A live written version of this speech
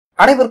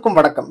அனைவருக்கும்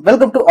வணக்கம்.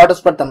 Welcome to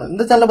ஆட்டோஸ்பாட் Tamil.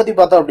 இந்த சேனலை பத்தி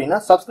பார்த்தோம் அப்படின்னா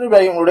சப்ஸ்கிரைப்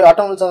ஆகி உங்களுடைய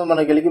ஆட்டோமொபைல்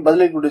சம்பந்தமான கேள்விக்கு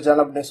பதிலளிக்கூடிய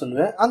சேனல் அப்படின்னு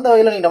சொல்லுவேன். அந்த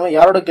வகையில நீ நம்ம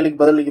யாரோட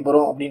கேள்விக்கு பதிலளிக்க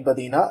போறோம் அப்படின்னு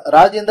பாத்தீங்கன்னா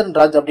ராஜேந்திரன்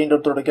ராஜ்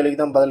அப்படின்றவரோட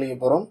கேள்விக்கு தான் பதிலளிக்க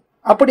போறோம்.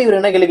 அப்படி இவர்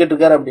என்ன கேள்வி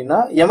கேட்டிருக்காரு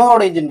அப்படின்னா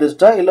யமஹாவோட இன்ஜின்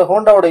பெஸ்டா இல்ல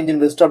ஹோண்டாவோட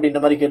இன்ஜின் பெஸ்டா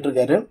அப்படின்ற மாதிரி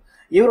கேட்டிருக்காரு.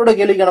 இவரோட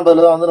கேள்விக்கான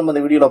பதில தான் நம்ம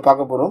இந்த வீடியோல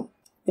பார்க்க போறோம்.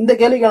 இந்த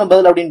கேள்விக்கான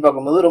பதில் அப்படின்னு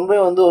பார்க்கும்போது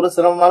ரொம்ப ஒரு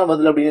சிரமமான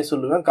பதில் அப்படின்னு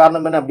சொல்லுவேன்.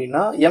 காரணம் என்ன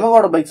அப்படின்னா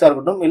யமஹாவோட பைக்ஸா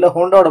இருக்கட்டும் இல்ல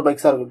ஹோண்டாவோட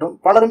பைக்ஸா இருக்கட்டும்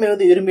பலருமே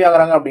விரும்பி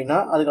ஆகுறாங்க அப்படின்னா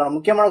அதுக்கான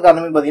முக்கியமான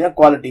காரணமே பாத்தீங்கன்னா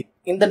குவாலிட்டி.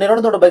 இந்த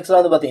நிறுவனத்தோட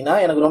பைக்ஸ்ல பாத்தீங்கன்னா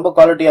எனக்கு ரொம்ப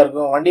குவாலிட்டியா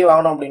இருக்கும், வண்டி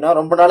வாங்கணும் அப்படின்னா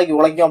ரொம்ப நாளைக்கு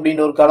உழைக்கும்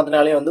அப்படின்ற ஒரு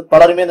காரணத்தினாலே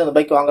பலருமே இந்த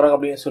பைக் வாங்குறாங்க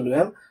அப்படின்னு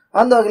சொல்லுவேன்.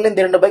 அந்த வகையில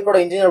இந்த ரெண்டு பைக்கோட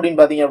இன்ஜின் அப்படின்னு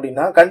பாத்தீங்க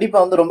அப்படின்னா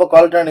கண்டிப்பா ரொம்ப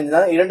குவாலிட்டியான இன்ஜின்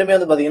தான். இரண்டுமே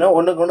பாத்தீங்கன்னா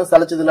ஒண்ணுக்கு ஒண்ணு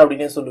சலிச்சது இல்ல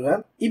அப்படின்னு சொல்லுவேன்.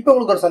 இப்ப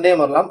உங்களுக்கு ஒரு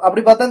சந்தேகம் வரலாம்,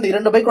 அப்படி பார்த்தா இந்த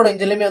இரண்டு பைக்கோட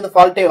இன்ஜின்லயுமே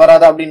ஃபால்ட்டே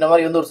வராதா அப்படின்ற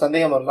மாதிரி ஒரு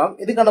சந்தேகம் வரலாம்.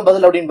 இதுக்கான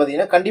பதில் அப்படின்னு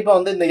பாத்தீங்கன்னா கண்டிப்பா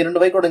இந்த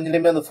இரண்டு பைக்கோட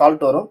இன்ஜின்லயுமே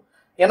ஃபால்ட் வரும்.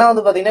 ஏன்னா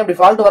பாத்தீங்கன்னா இப்படி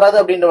ஃபால்ட் வராது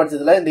அப்படின்ற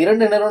பட்சத்துல இந்த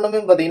இரண்டு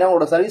நிறுவனமே பாத்தீங்கன்னா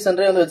உங்களோட சர்வீஸ்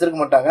சென்டரே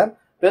வச்சிருக்க மாட்டாங்க.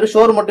 வெறும்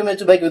ஷோர் மட்டுமே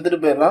வச்சு பைக்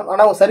வித்துட்டு போயிடலாம்.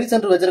 ஆனா அவங்க சர்வீஸ்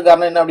சென்டர்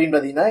வச்சிருக்காருன்னா என்ன அப்படின்னு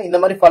பாத்தீங்கன்னா இந்த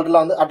மாதிரி ஃபால்ட்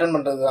எல்லாம் அட்டென்ட்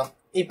பண்றதுதான்.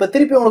 இப்ப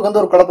திருப்பி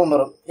உங்களுக்கு ஒரு குழப்பம்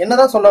வரும்,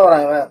 என்னதான் சொல்ல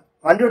வராங்க,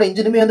 வண்டியோட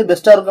இன்ஜினுமே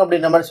பெஸ்டா இருக்கும்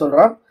அப்படின்ற மாதிரி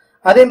சொல்றான்.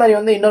 அதே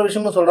மாதிரி இன்னொரு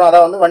விஷயமும் சொல்றான்,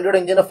 அதாவது வண்டியோட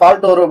இன்ஜின்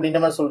ஃபால்ட் வரும் அப்படின்ற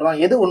மாதிரி சொல்றான்.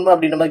 எது உண்மை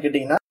அப்படின்ற மாதிரி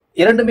கேட்டீங்கன்னா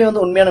இரண்டுமே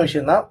உண்மையான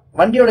விஷயம் தான்.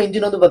 வண்டியோட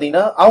இன்ஜின்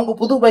பாத்தீங்கன்னா அவங்க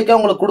புது பைக்கா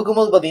உங்களுக்கு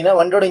கொடுக்கும்போது பாத்தீங்கன்னா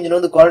வண்டியோட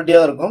இன்ஜின்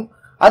குவாலிட்டியா இருக்கும்.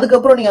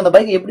 அதுக்கப்புறம் நீங்க அந்த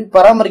பைக் எப்படி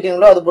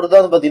பராமரிக்கிறீங்களோ அது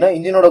பொறுத்து பாத்தீங்கன்னா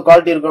இன்ஜினோட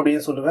குவாலிட்டி இருக்கும்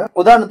அப்படின்னு சொல்லுவேன்.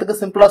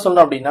 உதாரணத்துக்கு சிம்பிளா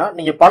சொல்லணும் அப்படின்னா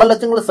நீங்க பல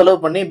லட்சங்களை செலவு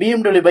பண்ணி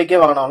BMW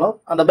பைக்கே வாங்கினாலும்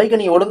அந்த பைக்கை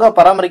நீங்க ஒழுங்கா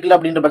பராமரிக்கல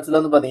அப்படின்ற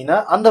பட்சத்துல பாத்தீங்கன்னா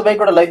அந்த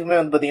பைக்கோட லைஃப்மே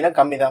பாத்தீங்கன்னா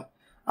கம்மி தான்.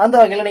 அந்த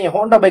வகையில நீங்க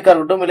ஹோண்டா பைக்கா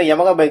இருக்கட்டும் இல்ல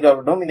யமஹா பைக்கா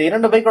இருக்கட்டும் இந்த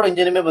இரண்டு பைக்கோட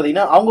இன்ஜினுமே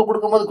பாத்தீங்கன்னா அவங்க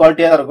கொடுக்கும்போது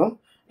குவாலிட்டியா இருக்கும்.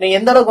 நீங்க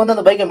எந்த அளவுக்கு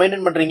அந்த பைக்கை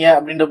மெயின்டைன் பண்றீங்க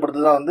அப்படின்ற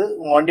பொறுத்து தான்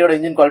உங்க வண்டியோட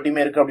இன்ஜின்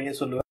குவாலிட்டியுமே இருக்கு அப்படின்னு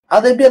சொல்லுவேன்.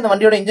 அது எப்படி அந்த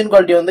வண்டியோட இன்ஜின்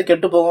குவாலிட்டி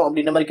கெட்டு போகும்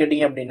அப்படின்ற மாதிரி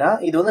கேட்டீங்க அப்படின்னா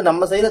இது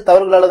நம்ம செய்யற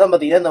தவறுகளால தான்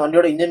பாத்தீங்கன்னா இந்த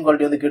வண்டியோட இன்ஜின்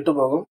குவாலிட்டி கெட்டு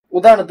போகும்.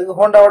 உதாரணத்துக்கு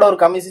ஹோண்டாவோட ஒரு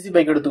கம்மி சிசி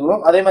பைக்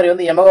எடுத்துக்குவோம், அதே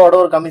மாதிரி யமஹாவோட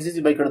ஒரு கம்மி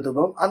சிசி பைக்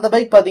எடுத்துக்குவோம். அந்த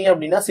பைக் பாத்தீங்க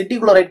அப்படின்னா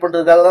சிட்டிக்குள்ள ரைட்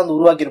பண்றதுக்காக தான்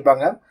உருவாக்கி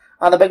இருப்பாங்க.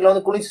 அந்த பைக்ல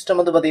கூலிங்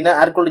சிஸ்டம் பாத்தீங்கன்னா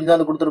ஏர் கூலிங்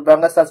தான்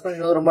கொடுத்திருப்பாங்க.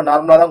 சஸ்பென்ஷன் ரொம்ப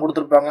நார்மலா தான்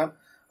கொடுத்திருப்பாங்க.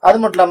 அது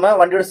மட்டும் இல்லாம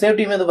வண்டியோட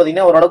சேஃப்டியுமே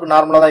பாத்தீங்கன்னா ஓரளவுக்கு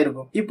நார்மலா தான்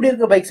இருக்கும். இப்படி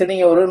இருக்க பைக்ஸ்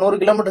நீங்க ஒரு 100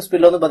 கிலோமீட்டர்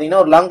ஸ்பீட்ல பாத்தீங்கன்னா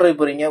ஒரு லாங் டிரைவ்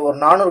போறீங்க, ஒரு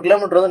 400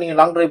 கிலோமீட்டர் நீங்க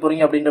லாங் டிரைவ்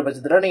போறீங்க அப்படின்ற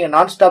பட்சத்துல நீங்க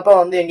நான் ஸ்டாப்பா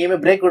எங்கேயுமே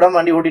பிரேக் விடாம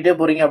வண்டி ஓட்டிட்டே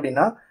போறீங்க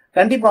அப்படின்னா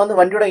கண்டிப்பா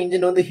வண்டியோட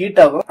இன்ஜின்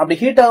ஹீட் ஆகும். அப்படி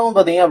ஹீட் ஆகும்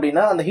பாத்தீங்க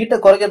அப்படின்னா அந்த ஹீட்டை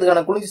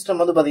குறைக்கிறதுக்கான கூலிங்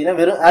சிஸ்டம் பாத்தீங்கன்னா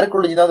வெறும் ஏர்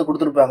கூலிங் தான்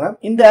கொடுத்திருப்பாங்க.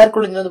 இந்த ஏர்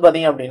கூலிங்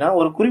பாத்தீங்க அப்படின்னா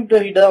ஒரு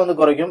குறிப்பிட்ட ஹீட்டை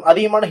தான் குறைக்கும்,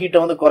 அதிகமான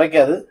ஹீட்டை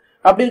குறைக்காது.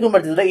 அப்படி இருக்கும்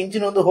பட்சத்துல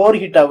இன்ஜின் ஓவர்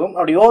ஹீட் ஆகும்.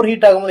 அப்படி ஓவர்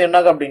ஹீட் ஆகும்போது என்ன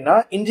ஆகும் அப்படின்னா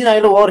இன்ஜின்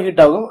ஆயில் ஓவர் ஹீட்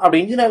ஆகும். அப்படி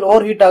இன்ஜின் ஆயில்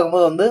ஓவர் ஹீட்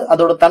ஆகும்போது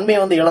அதோட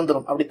தன்மையை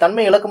இழந்துரும். அப்படி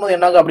தன்மை இழக்கும் போது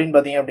என்ன ஆகும் அப்படின்னு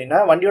பாத்தீங்க அப்படின்னா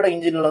வண்டியோட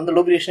இன்ஜின்ல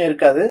லூப்ரிகேஷன்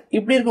இருக்காது.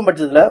 இப்படி இருக்கும்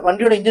பட்சத்துல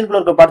வண்டியோட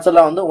இன்ஜின்குள்ள இருக்க பார்ட்ஸ்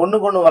எல்லாம்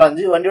ஒண்ணுக்கு ஒண்ணு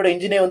வரைஞ்சு வண்டியோட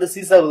இன்ஜினே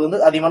சீஸ் ஆகுது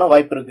அதிகமான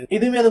வாய்ப்பு இருக்கு.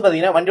 இதுமே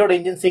பாத்தீங்கன்னா வண்டியோட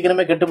இன்ஜின்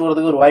சீக்கிரமே கெட்டு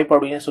போறதுக்கு ஒரு வாய்ப்பு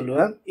அப்படின்னு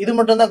சொல்லுவேன். இது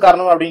மட்டும் தான்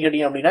காரணம் அப்படின்னு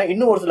கேட்டீங்க அப்படின்னா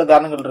இன்னும் ஒரு சில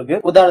காரணங்கள் இருக்கு.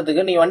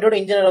 உதாரணத்துக்கு நீங்க வண்டியோட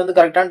இன்ஜின்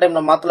கரெக்டான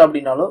டைம்ல மாத்தல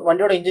அப்படின்னாலும்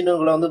வண்டியோட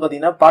இன்ஜின்குள்ள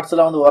பாத்தீங்கன்னா பார்ட்ஸ்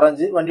எல்லாம்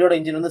உறைஞ்சு வண்டியோட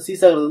இன்ஜின்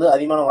சீஸ் ஆகுறது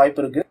அதிகமான வாய்ப்பு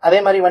இருக்கு. அதே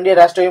மாதிரி வண்டியை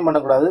ரேஷ் டிரைவ்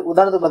பண்ணக்கூடாது.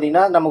 உதாரணத்துக்கு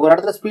பாத்தீங்கன்னா நமக்கு ஒரு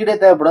இடத்துல ஸ்பீடே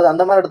தேவைப்படாது,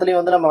 அந்த மாதிரி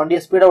இடத்துலயும் நம்ம வண்டியை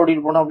ஸ்பீடா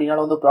ஓட்டிட்டு போனோம்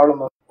அப்படின்னாலும்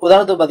ப்ராப்ளம் வரும்.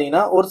 உதாரணத்துக்கு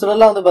பாத்தீங்கன்னா ஒரு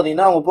சிலர்லாம்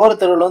பாத்தீங்கன்னா அவங்க போற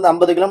தெருவில்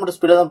 50 கிலோமீட்டர்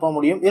ஸ்பீடா தான் போக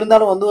முடியும்.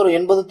 இருந்தாலும் ஒரு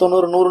 80,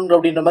 90, 100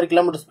 அப்படின்ற மாதிரி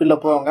கிலோமீட்டர் ஸ்பீட்ல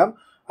போவாங்க.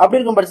 அப்படி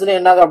இருக்கும் பட்சத்துல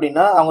என்ன ஆகும்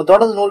அப்படின்னா அவங்க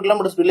தொடர்ந்து 100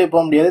 கிலோமீட்டர் ஸ்பீட்ல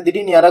போக முடியாது.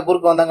 திடீர்னு யாராவது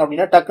குறுக்க வந்தாங்க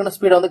அப்படின்னா டக்குன்னு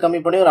ஸ்பீடை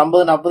கம்மி பண்ணி ஒரு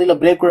 50, 40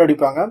 பிரேக் கூட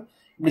அடிப்பாங்க.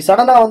 இப்படி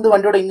சடனா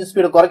வண்டியோட இன்ஜின்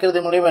ஸ்பீடை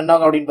குறைக்கிறது மூலியமா என்ன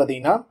ஆகும் அப்படின்னு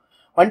பாத்தீங்கன்னா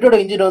வண்டியோட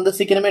இன்ஜின்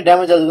சீக்கிரமே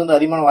டேமேஜ் ஆகுறதுக்கு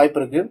அதிகமான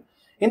வாய்ப்பு இருக்கு.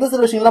 இந்த சில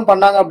விஷயங்கள்லாம்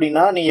பண்ணாங்க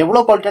அப்படின்னா நீங்க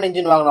எவ்வளவு குவாலிட்டியான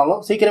இன்ஜின் வாங்கினாலும்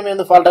சீக்கிரமே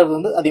ஃபால்ட்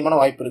ஆகுறது அதிகமான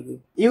வாய்ப்பு இருக்கு.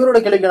 இவரோட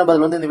கேள்விக்கான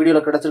பதில் இந்த வீடியோல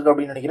கிடைச்சிருக்கு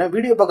அப்படின்னு நினைக்கிறேன்.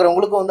 வீடியோ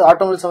பாக்குறவங்களுக்கு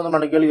ஆட்டோமொபைல்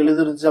சம்பந்தமான கேள்வி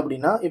எழுதிருந்துச்சு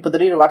அப்படின்னா இப்ப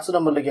தெரியுற வாட்ஸ்அப்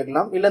நம்பர்ல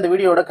கேட்கலாம், இல்ல இந்த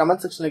வீடியோட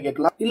கமெண்ட் செக்ஷன்ல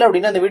கேட்கலாம், இல்ல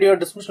அப்படின்னா இந்த வீடியோ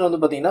டிஸ்கிரிப்ஷன்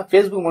பாத்தீங்கன்னா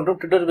Facebook மற்றும்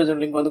Twitter பேஜ்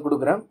லிங்க்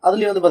கொடுக்குறேன்.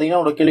 அதுலயும் பாத்தீங்கன்னா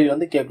உங்களோட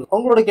கேள்வி கேட்கலாம்.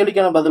 உங்களோட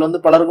கேள்விக்கான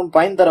பதில் பலருக்கும்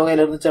பயன் தர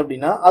வகையில இருந்துச்சு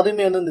அப்படின்னா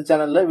அதுவுமே இந்த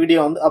சேனல்ல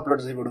வீடியோ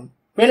அப்லோட் செய்யப்படும்.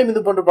 மேலும் இது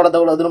போன்ற பல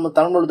தகவல் அது நம்ம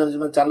தமிழ்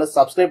தெரிஞ்சு சேனலை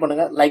சப்ஸ்கிரைப்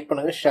பண்ணுங்க, லைக்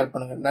பண்ணுங்க, ஷேர்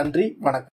பண்ணுங்க. நன்றி, வணக்கம்.